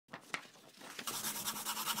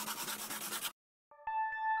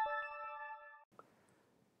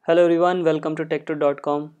Hello everyone, welcome to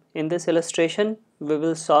tech2.com. In this illustration, we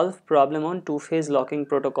will solve problem on two-phase locking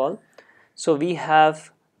protocol. So we have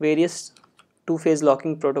various two-phase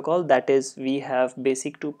locking protocol, that is we have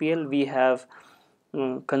basic 2PL, we have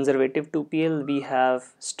conservative 2PL, we have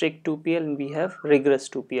strict 2PL, and we have rigorous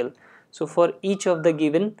 2PL. So for each of the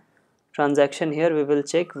given transaction here, we will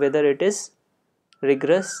check whether it is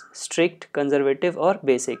rigorous, strict, conservative or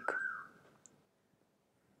basic.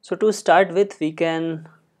 So to start with,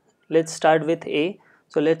 let's start with A.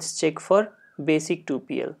 So let's check for basic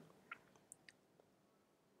 2PL.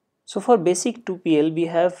 So for basic 2PL, we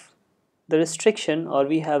have the restriction, or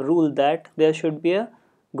we have rule that there should be a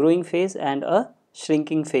growing phase and a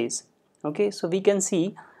shrinking phase. Okay, so we can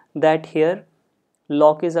see that here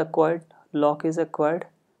lock is acquired,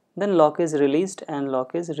 then lock is released and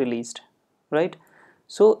lock is released, right?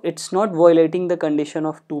 So it's not violating the condition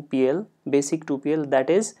of 2PL, basic 2PL, that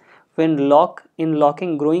is when in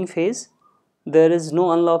locking growing phase there is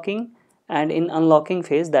no unlocking, and in unlocking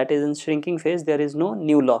phase, that is in shrinking phase, there is no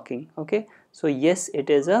new locking. Okay, so yes, it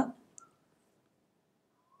is a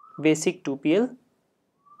basic 2PL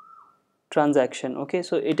transaction. Okay,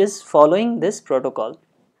 so it is following this protocol.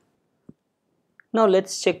 Now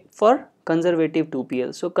let's check for conservative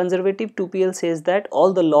 2PL. So conservative 2PL says that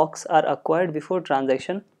all the locks are acquired before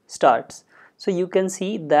transaction starts. So you can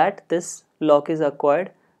see that this lock is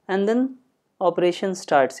acquired and then operation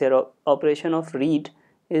starts here. Operation of read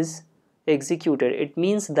is executed. It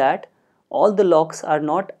means that all the locks are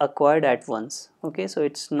not acquired at once. Okay, so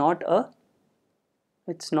it's not a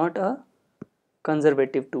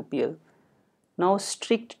conservative 2PL. Now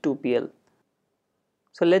strict 2PL.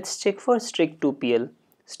 So let's check for strict 2PL.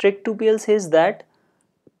 Strict 2PL says that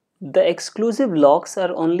the exclusive locks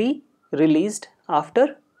are only released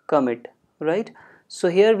after commit, right? So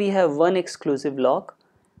here we have one exclusive lock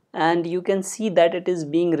and you can see that it is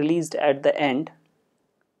being released at the end,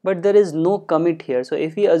 but there is no commit here. So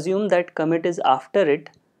if we assume that commit is after it,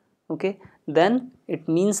 okay, then it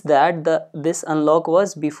means that this unlock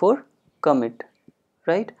was before commit,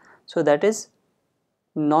 right? So that is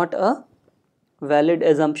not a valid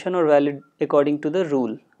assumption or valid according to the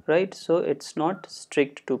rule, right? So it's not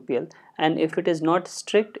strict 2PL, and if it is not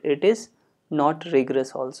strict, it is not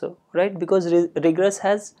rigorous also, right? Because rigorous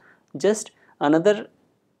has just another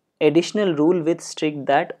additional rule with strict,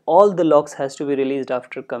 that all the locks has to be released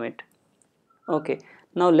after commit. Okay,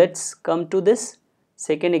 now let's come to this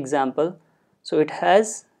second example. So it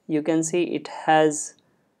has, you can see it has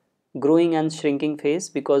growing and shrinking phase,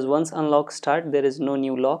 because once unlock start there is no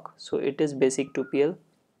new lock, so it is basic 2PL.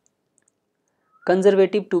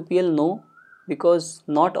 Conservative 2PL, no, because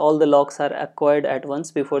not all the locks are acquired at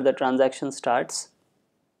once before the transaction starts.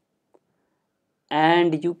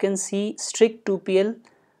 And you can see strict 2PL.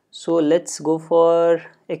 So let's go for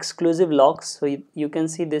exclusive locks. So you can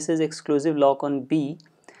see this is exclusive lock on B,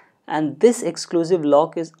 and this exclusive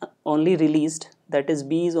lock is only released, that is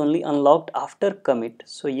B is only unlocked after commit.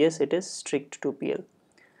 So yes, it is strict 2PL.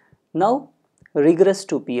 Now rigorous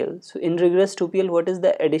 2PL. So in rigorous 2PL, what is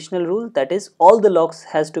the additional rule? That is all the locks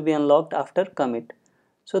has to be unlocked after commit.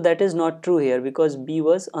 So that is not true here, because B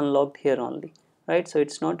was unlocked here only, right? So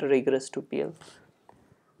it's not rigorous 2PL.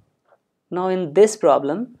 Now in this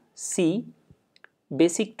problem C,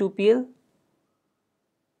 basic 2PL,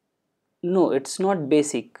 no, it's not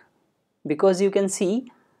basic, because you can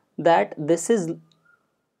see that this is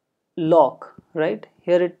lock, right?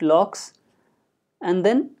 Here it locks and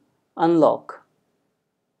then unlock,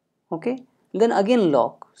 okay, then again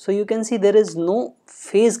lock. So you can see there is no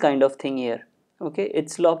phase kind of thing here. Okay,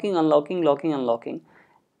 it's locking, unlocking, locking, unlocking,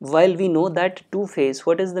 while we know that two phase,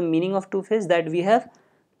 what is the meaning of two phase? That we have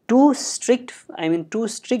two strict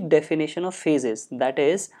definition of phases. That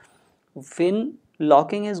is, when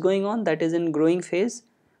locking is going on, that is in growing phase,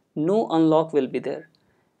 no unlock will be there,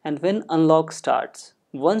 and when unlock starts,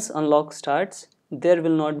 once unlock starts, there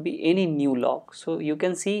will not be any new lock. So you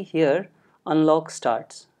can see here unlock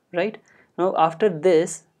starts, right? Now after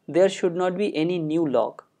this there should not be any new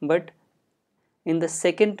lock, but in the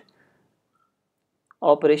second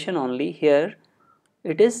operation only, here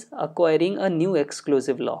it is acquiring a new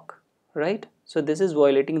exclusive lock, right? So this is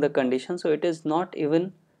violating the condition, so it is not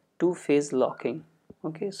even two-phase locking.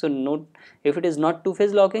 Okay, so no, if it is not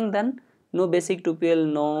two-phase locking, then no basic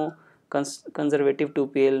 2PL, no conservative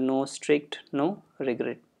 2PL, no strict, no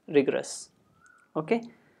rigorous. Okay,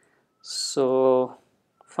 so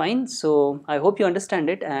fine. So I hope you understand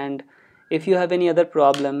it, and if you have any other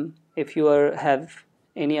problem, if you have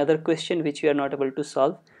any other question which you are not able to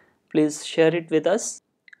solve, please share it with us.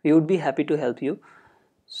 We would be happy to help you.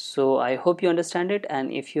 So I hope you understand it, and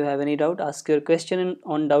if you have any doubt, ask your question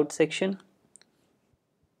on doubt section.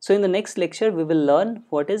 So in the next lecture we will learn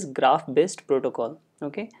what is graph based protocol.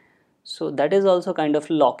 Okay, so that is also kind of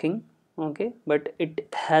locking. Okay, but it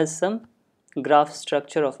has some graph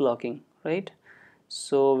structure of locking, right?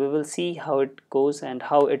 So we will see how it goes and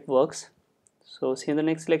how it works. So see you in the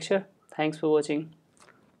next lecture. Thanks for watching.